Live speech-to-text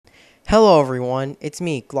Hello everyone, it's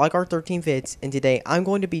me, Gligar13vids, and today I'm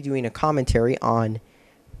going to be doing a commentary on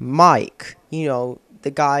Mike. You know,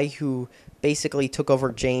 the guy who basically took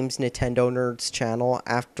over James Nintendo Nerd's channel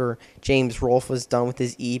after James Rolfe was done with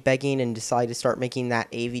his e-begging and decided to start making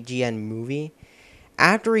that AVGN movie.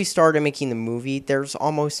 After he started making the movie, there's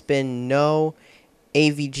almost been no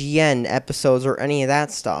AVGN episodes or any of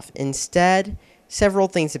that stuff. Instead, several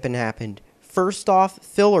things have been happened. First off,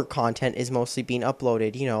 filler content is mostly being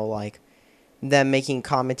uploaded, you know, like them making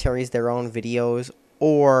commentaries, their own videos,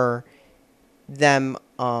 or them,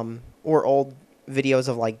 or old videos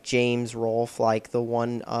of, like, James Rolfe, like the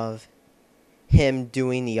one of him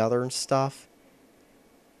doing the other stuff,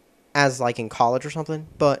 as, like, in college or something.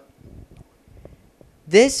 But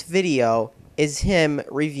this video is him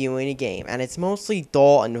reviewing a game, and it's mostly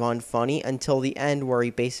dull and unfunny until the end where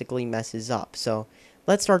he basically messes up. So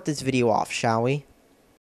let's start this video off, shall we?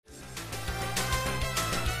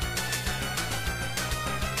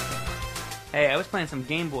 Hey, I was playing some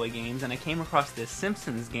Game Boy games and I came across this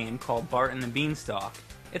Simpsons game called Bart and the Beanstalk.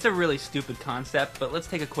 It's a really stupid concept, but let's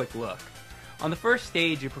take a quick look. On the first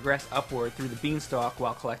stage, you progress upward through the beanstalk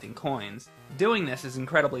while collecting coins. Doing this is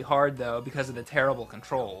incredibly hard though because of the terrible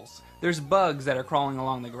controls. There's bugs that are crawling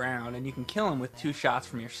along the ground and you can kill them with 2 shots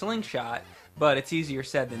from your slingshot, but it's easier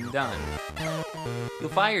said than done. You'll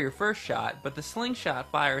fire your first shot, but the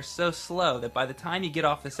slingshot fires so slow that by the time you get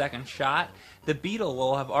off the second shot, the beetle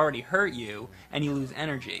will have already hurt you and you lose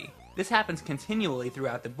energy. This happens continually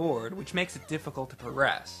throughout the board, which makes it difficult to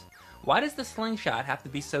progress. Why does the slingshot have to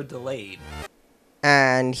be so delayed?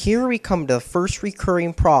 And here we come to the first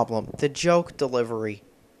recurring problem, the joke delivery.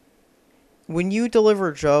 When you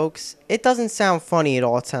deliver jokes, it doesn't sound funny at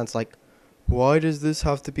all. It sounds like, why does this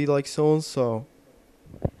have to be like so-and-so?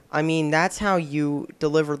 I mean, that's how you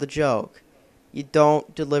deliver the joke. You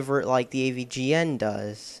don't deliver it like the AVGN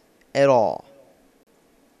does at all.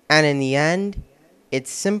 And in the end,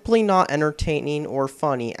 it's simply not entertaining or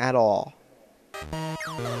funny at all.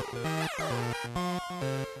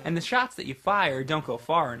 And the shots that you fire don't go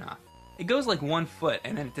far enough. It goes like 1 foot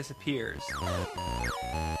and then it disappears.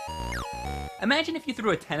 Imagine if you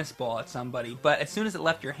threw a tennis ball at somebody, but as soon as it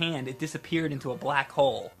left your hand, it disappeared into a black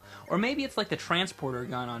hole. Or maybe it's like the transporter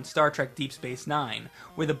gun on Star Trek Deep Space Nine,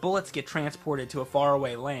 where the bullets get transported to a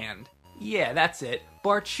faraway land. Yeah, that's it.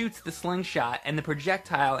 Bart shoots the slingshot, and the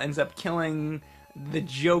projectile ends up killing the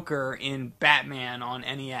Joker in Batman on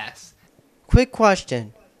NES. Quick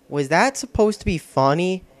question. Was that supposed to be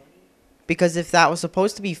funny? Because if that was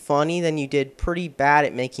supposed to be funny, then you did pretty bad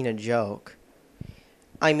at making a joke.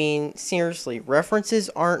 I mean, seriously, references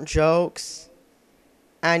aren't jokes,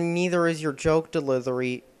 and neither is your joke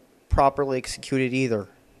delivery properly executed either.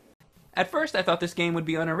 At first I thought this game would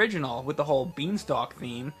be unoriginal with the whole beanstalk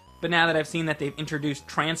theme, but now that I've seen that they've introduced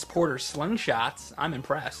transporter slingshots, I'm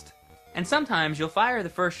impressed. And sometimes you'll fire the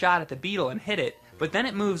first shot at the beetle and hit it, but then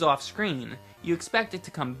it moves off screen. You expect it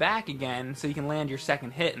to come back again so you can land your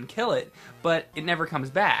second hit and kill it, but it never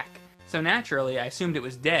comes back. So naturally, I assumed it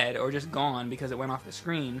was dead or just gone because it went off the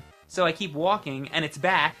screen. So I keep walking, and it's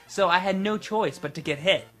back, so I had no choice but to get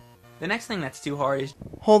hit. The next thing that's too hard is...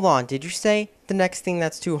 Hold on, did you say the next thing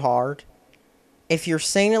that's too hard? If you're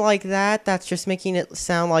saying it like that, that's just making it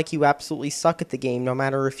sound like you absolutely suck at the game, no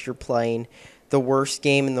matter if you're playing the worst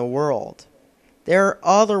game in the world. There are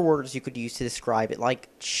other words you could use to describe it, like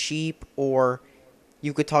cheap, or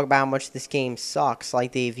you could talk about how much this game sucks,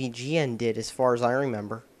 like the VGN did, as far as I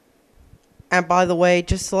remember. And by the way,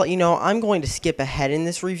 just to let you know, I'm going to skip ahead in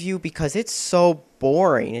this review because it's so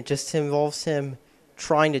boring. It just involves him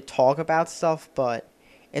trying to talk about stuff, but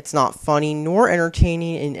it's not funny nor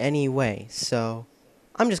entertaining in any way. So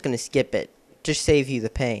I'm just going to skip it, just save you the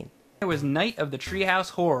pain. It was Night of the Treehouse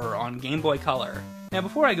Horror on Game Boy Color. Now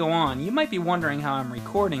before I go on, you might be wondering how I'm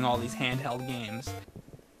recording all these handheld games.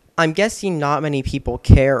 I'm guessing not many people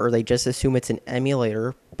care or they just assume it's an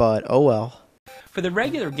emulator, but oh well. For the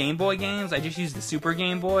regular Game Boy games, I just used the Super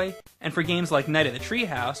Game Boy, and for games like Night of the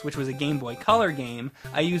Treehouse, which was a Game Boy Color game,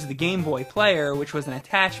 I used the Game Boy Player, which was an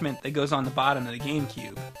attachment that goes on the bottom of the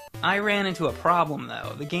GameCube. I ran into a problem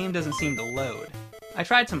though, the game doesn't seem to load. I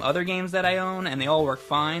tried some other games that I own, and they all work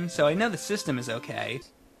fine, so I know the system is okay.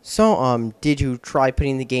 So, did you try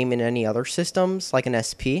putting the game in any other systems, like an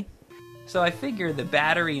SP? So I figured the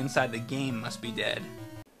battery inside the game must be dead.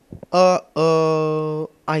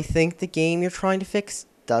 I think the game you're trying to fix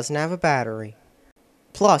doesn't have a battery.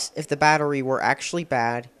 Plus, if the battery were actually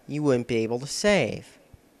bad, you wouldn't be able to save.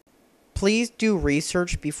 Please do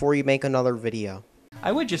research before you make another video.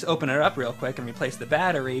 I would just open it up real quick and replace the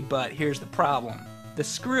battery, but here's the problem. The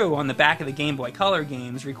screw on the back of the Game Boy Color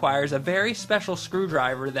games requires a very special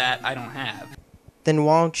screwdriver that I don't have. Then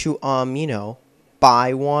why don't you,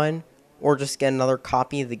 buy one or just get another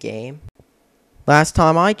copy of the game? Last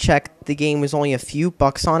time I checked, the game was only a few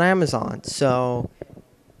bucks on Amazon, so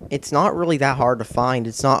it's not really that hard to find.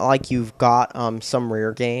 It's not like you've got some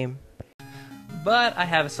rare game. But I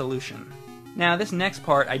have a solution. Now, this next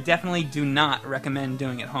part I definitely do not recommend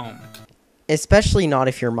doing at home. Especially not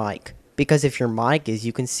if you're Mike, because if you're Mike, as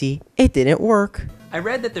you can see, it didn't work. I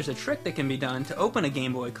read that there's a trick that can be done to open a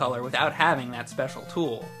Game Boy Color without having that special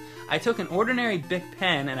tool. I took an ordinary Bic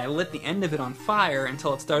pen and I lit the end of it on fire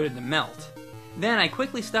until it started to melt. Then I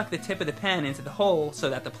quickly stuck the tip of the pen into the hole so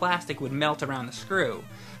that the plastic would melt around the screw,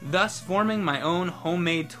 thus forming my own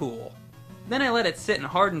homemade tool. Then I let it sit and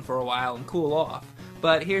harden for a while and cool off.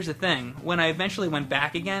 But here's the thing, when I eventually went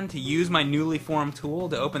back again to use my newly formed tool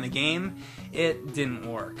to open the game, it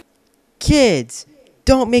didn't work. Kids,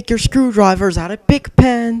 don't make your screwdrivers out of Bic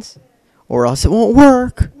pens, or else it won't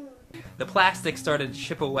work. The plastic started to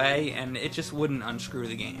chip away and it just wouldn't unscrew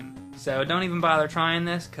the game. So don't even bother trying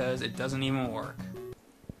this because it doesn't even work.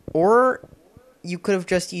 Or you could have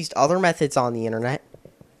just used other methods on the internet.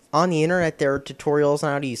 On the internet, there are tutorials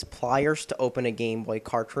on how to use pliers to open a Game Boy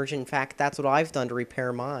cartridge. In fact, that's what I've done to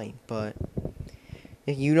repair mine. But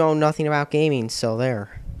you know nothing about gaming, so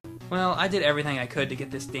there. Well, I did everything I could to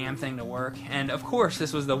get this damn thing to work. And of course,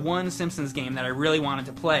 this was the one Simpsons game that I really wanted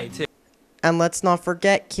to play, too. And let's not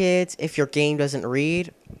forget, kids, if your game doesn't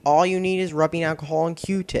read, all you need is rubbing alcohol and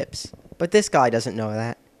Q-tips. But this guy doesn't know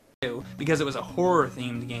that. Because it was a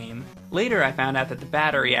horror-themed game. Later I found out that the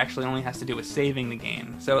battery actually only has to do with saving the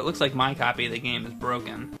game, so it looks like my copy of the game is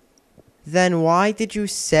broken. Then why did you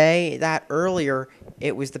say that earlier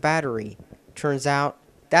it was the battery? Turns out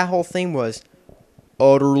that whole thing was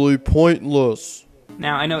utterly pointless.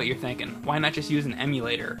 Now, I know what you're thinking. Why not just use an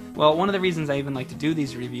emulator? Well, one of the reasons I even like to do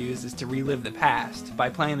these reviews is to relive the past, by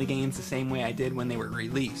playing the games the same way I did when they were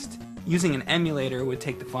released. Using an emulator would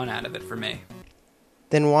take the fun out of it for me.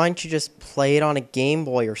 Then why don't you just play it on a Game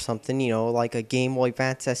Boy or something, like a Game Boy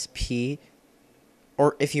Advance SP?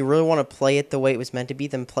 Or if you really want to play it the way it was meant to be,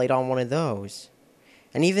 then play it on one of those.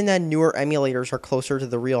 And even then, newer emulators are closer to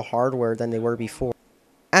the real hardware than they were before.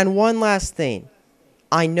 And one last thing.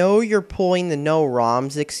 I know you're pulling the no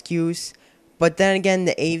ROMs excuse, but then again,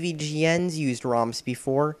 the AVGNs used ROMs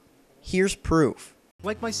before. Here's proof.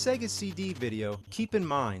 Like my Sega CD video, keep in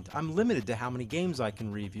mind, I'm limited to how many games I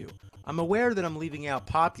can review. I'm aware that I'm leaving out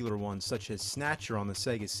popular ones such as Snatcher on the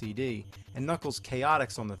Sega CD and Knuckles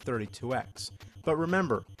Chaotix on the 32X. But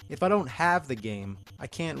remember, if I don't have the game, I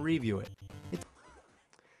can't review it.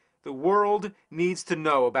 The world needs to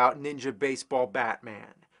know about Ninja Baseball Batman.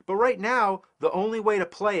 But right now, the only way to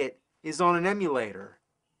play it is on an emulator.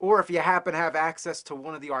 Or if you happen to have access to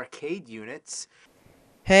one of the arcade units.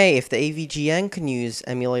 Hey, if the AVGN can use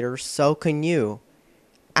emulators, so can you.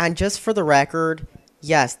 And just for the record,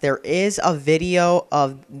 yes, there is a video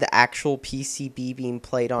of the actual PCB being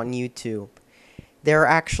played on YouTube. There are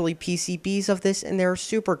actually PCBs of this, and there are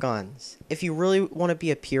super guns. If you really want to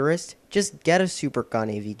be a purist, just get a super gun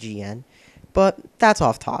AVGN. But that's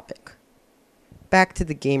off topic. Back to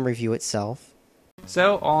the game review itself.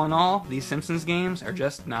 So, all in all, these Simpsons games are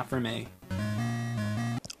just not for me.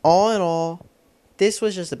 All in all, this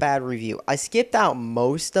was just a bad review. I skipped out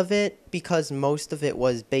most of it because most of it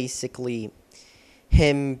was basically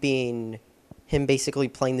him basically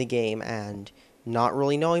playing the game and not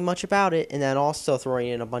really knowing much about it, and then also throwing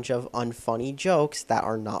in a bunch of unfunny jokes that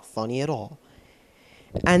are not funny at all.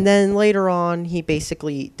 And then later on, he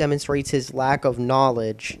basically demonstrates his lack of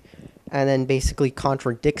knowledge and then basically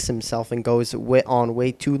contradicts himself and goes on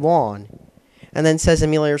way too long. And then says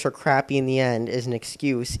emulators are crappy in the end as an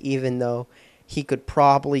excuse, even though he could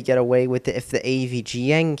probably get away with it if the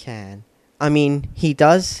AVGN can. I mean, he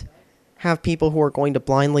does have people who are going to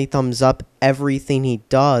blindly thumbs up everything he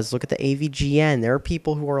does. Look at the AVGN. There are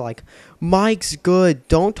people who are like, Mike's good.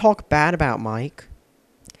 Don't talk bad about Mike.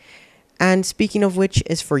 And speaking of which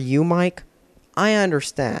is for you, Mike, I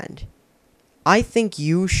understand. I think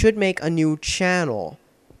you should make a new channel.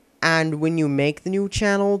 And when you make the new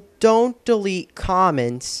channel, don't delete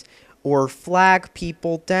comments or flag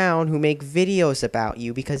people down who make videos about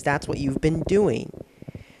you, because that's what you've been doing.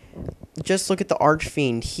 Just look at the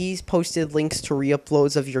Archfiend. He's posted links to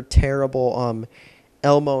reuploads of your terrible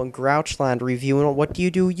Elmo and Grouchland review, and what do?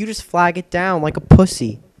 You just flag it down like a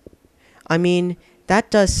pussy. I mean,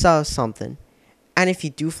 that does something. And if you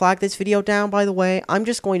do flag this video down, by the way, I'm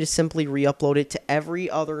just going to simply re-upload it to every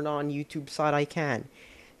other non-YouTube site I can.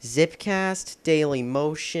 Zipcast,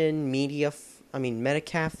 Dailymotion,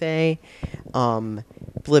 Metacafe,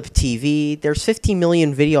 Blip TV. There's 50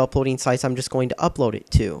 million video uploading sites I'm just going to upload it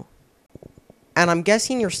to. And I'm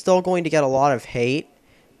guessing you're still going to get a lot of hate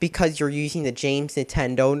because you're using the James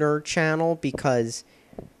Nintendo Nerd channel, because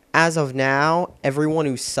as of now, everyone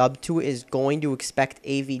who's subbed to it is going to expect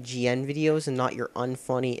AVGN videos and not your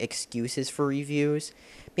unfunny excuses for reviews.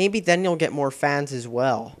 Maybe then you'll get more fans as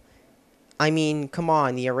well. I mean, come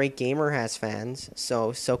on, the Irate Gamer has fans,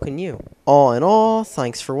 so can you. All in all,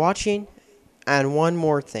 thanks for watching, and one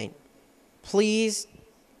more thing. Please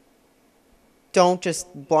don't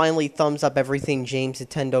just blindly thumbs up everything James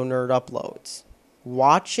Nintendo Nerd uploads.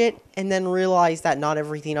 Watch it, and then realize that not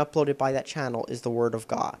everything uploaded by that channel is the word of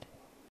God.